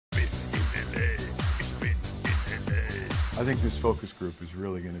I think this focus group is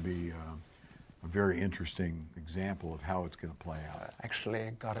really going to be a very interesting example of how it's going to play out.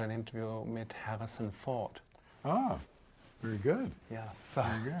 Actually, got an interview with Harrison Ford. Ah, very good. Yeah,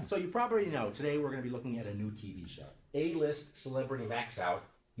 Very good. So you probably know, today we're going to be looking at a new TV show. A-list celebrity max out,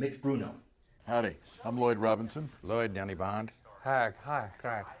 meet Bruno. Howdy, I'm Lloyd Robinson. Lloyd, Danny Bond. Hi,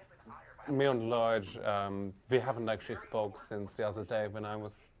 great. Me and Lloyd, we haven't actually spoke since the other day when I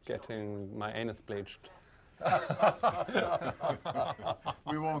was getting my anus bleached.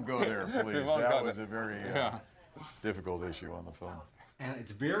 We won't go there, please. That was a very difficult issue on the phone. And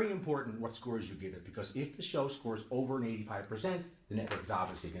it's very important what scores you give it, because if the show scores over an 85%, the network is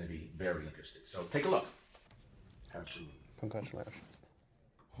obviously going to be very interested. So take a look. Absolutely. Congratulations.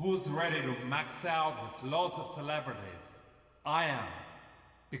 Who's ready to max out with loads of celebrities? I am.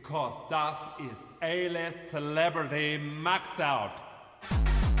 Because das ist A-list celebrity max out.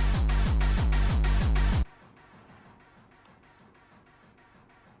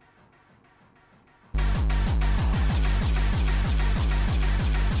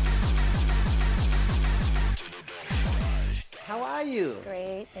 How are you?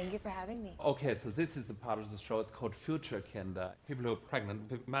 Great, thank you for having me. Okay, so this is the part of the show. It's called Future Kinder. People who are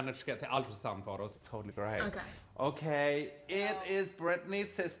pregnant, we managed to get the ultrasound photos. Totally great. Okay. Okay, it is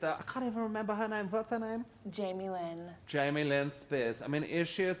Britney's sister. I can't even remember her name. What's her name? Jamie Lynn. Jamie Lynn Spears. I mean, is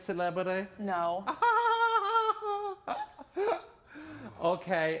she a celebrity? No.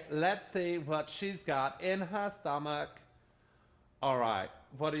 Okay, let's see what she's got in her stomach. All right,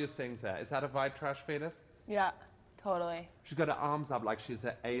 what do you think there? Is that a white trash fetus? Yeah, totally. She's got her arms up like she's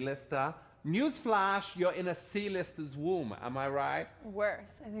an A-lister. Newsflash, you're in a C-lister's womb, am I right?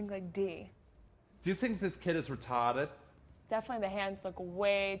 Worse, I think like D. Do you think this kid is retarded? Definitely the hands look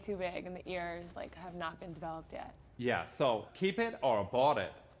way too big and the ears like have not been developed yet. Yeah, so keep it or abort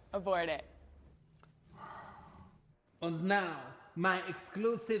it. Abort it. And now, my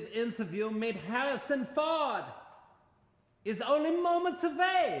exclusive interview with Harrison Ford is only moments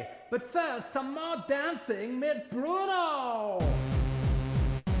away. But first, some more dancing with Bruno.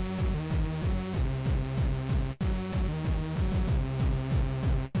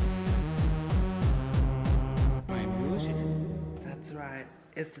 My music? That's right.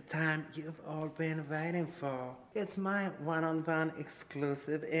 It's the time you've all been waiting for. It's my one-on-one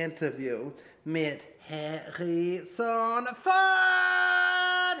exclusive interview with Harrison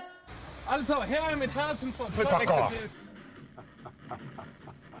Ford! Also, her mit Harrison Ford. Fuck off.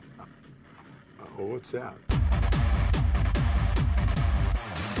 Oh, what's that?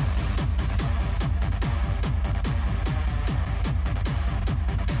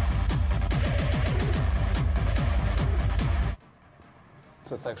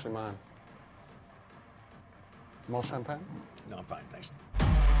 So it's actually mine. More champagne? No, I'm fine, thanks.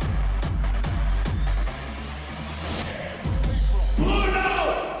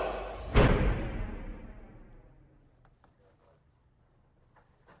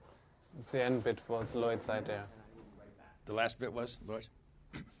 The end bit was Lloyd's idea. The last bit was, Lloyd?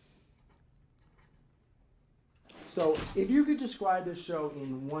 So if you could describe this show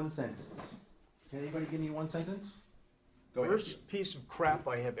in one sentence, can anybody give me one sentence? Go ahead. Worst piece of crap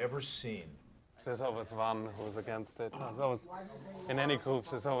I have ever seen. There's always one who's against it. There's always, in any group,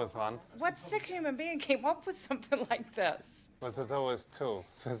 there's always one. What sick human being came up with something like this? But there's always two.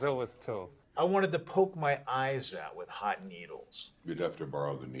 There's always two. I wanted to poke my eyes out with hot needles. You'd have to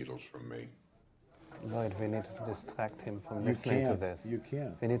borrow the needles from me. Lloyd, we need to distract him from listening to this. You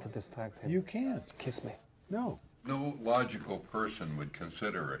can't. We need to distract him. You can't. Kiss me. No. No logical person would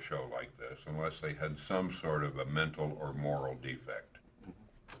consider a show like this unless they had some sort of a mental or moral defect.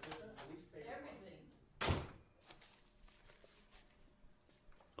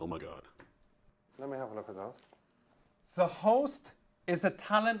 Oh my God. Let me have a look at those. The host is a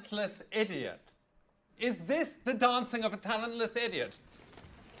talentless idiot. Is this the dancing of a talentless idiot?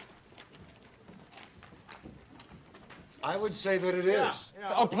 I would say that it is.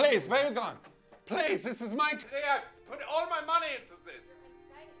 Oh, please, where are you going? Please, this is my career. Put all my money into this.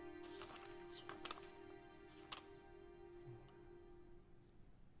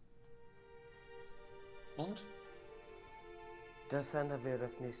 Und? Der Sender will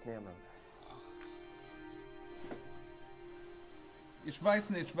das nicht nehmen. Ich weiß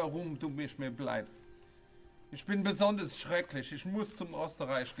nicht, warum du mich mir bleibst. Ich bin besonders schrecklich. Ich muss zum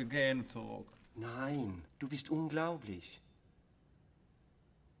Österreich gehen zurück. Nein, du bist unglaublich.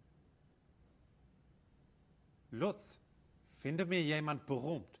 Lutz, finde mir jemand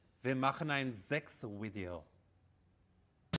berühmt. Wir machen ein Sexvideo.